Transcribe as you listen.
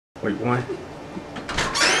Wait, one.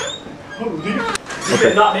 You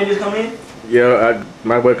said not they just come in? Yeah,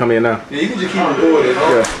 my boy come in now. Yeah, you can just keep recording,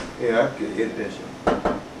 huh? Yeah. Yeah, I can edit that shit.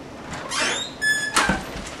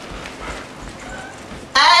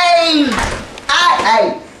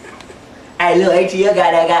 Hey, Lil ATL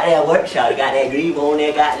got that workshop, got that green on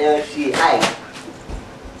there, got that shit. Hey.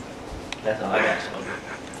 That's all I got, so.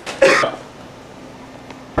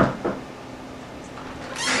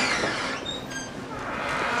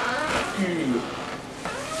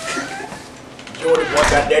 Jordan boy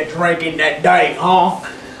got that drink in that dank, huh?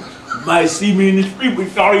 You might see me in the street, but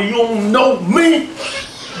sorry you don't know me.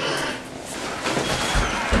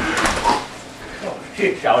 Oh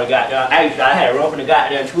shit, shawty got that ice. I had to run from the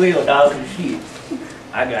goddamn 12 dollars and shit.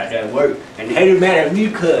 I got that work. And the haters mad at me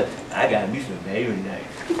cause I got me some very nice.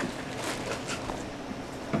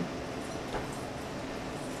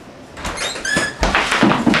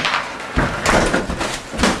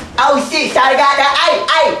 Oh shit, shawty got that.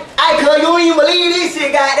 Ay, cuz you don't even believe this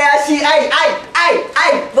shit, got that shit. Ay.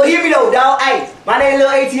 But hear me though, dog. Ay, my name Lil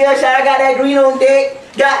ATL, shawty got that green on deck.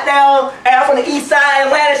 Got down, out from the east side,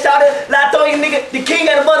 Atlanta, shawty. I told you nigga, the king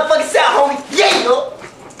of the motherfucking south, homie. Yeah, yo.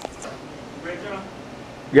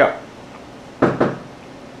 Yeah.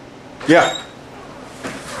 Yeah.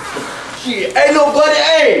 Shit, hey little buddy,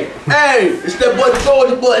 hey, it's that boy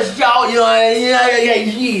Soldier Boy Shaw, you know, I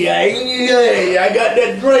got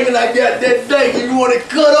that drink and I got that thing. If you want it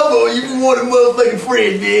cut up or if you want it motherfucking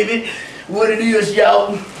fresh, baby. What it is,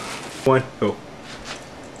 y'all? One, go.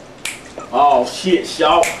 Oh shit,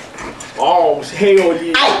 Shaw. Oh hell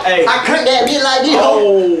yeah. Ay, I crank that bitch like this,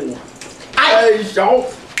 oh. Hey, Shaw.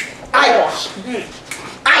 Ay. Oh shit.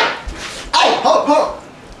 Ay, hold.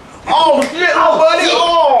 Oh shit, little buddy.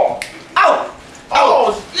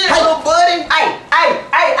 Oh shit, Hey, little buddy.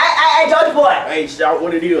 Hey, Georgia boy. Hey, Shaw,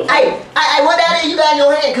 what it is? Hey, what that is you got in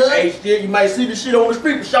your hand, cuz? Hey, shit, you might see the shit on the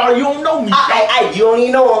street, but Shaw, you don't know me. Hey, you don't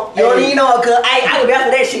even know him. You don't even know him, cuz. I can be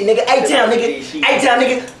after that shit, nigga. A-Town,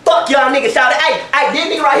 nigga. Fuck y'all, nigga. Shout out. This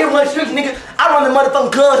nigga right here run the streets, nigga. I run the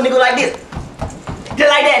motherfucking clubs, nigga, like this. Just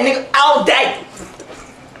like that, nigga, all day.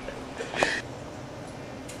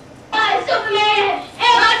 Superman,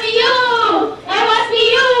 it must be you! It must be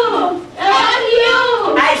you! It must be you!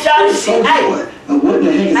 Hey, shout this shit.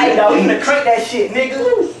 Hey, dog, you finna crank that shit, nigga.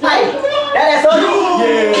 Hey, that's all you?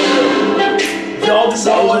 Yeah. Y'all just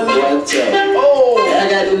saw what it is. Oh. I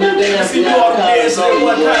got the new dance. See you all dance at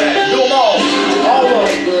one time. Do them all. All of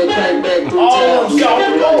them. All of them, y'all.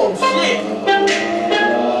 Oh, shit.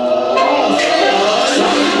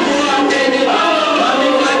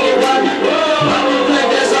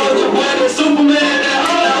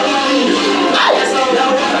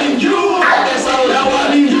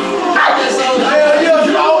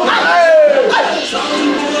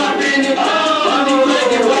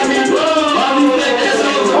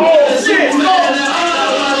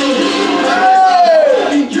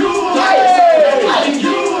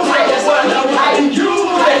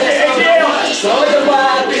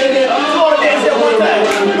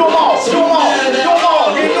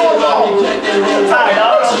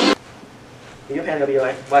 Your pants gonna be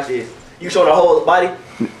alright. Watch this. You show the whole body?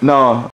 No.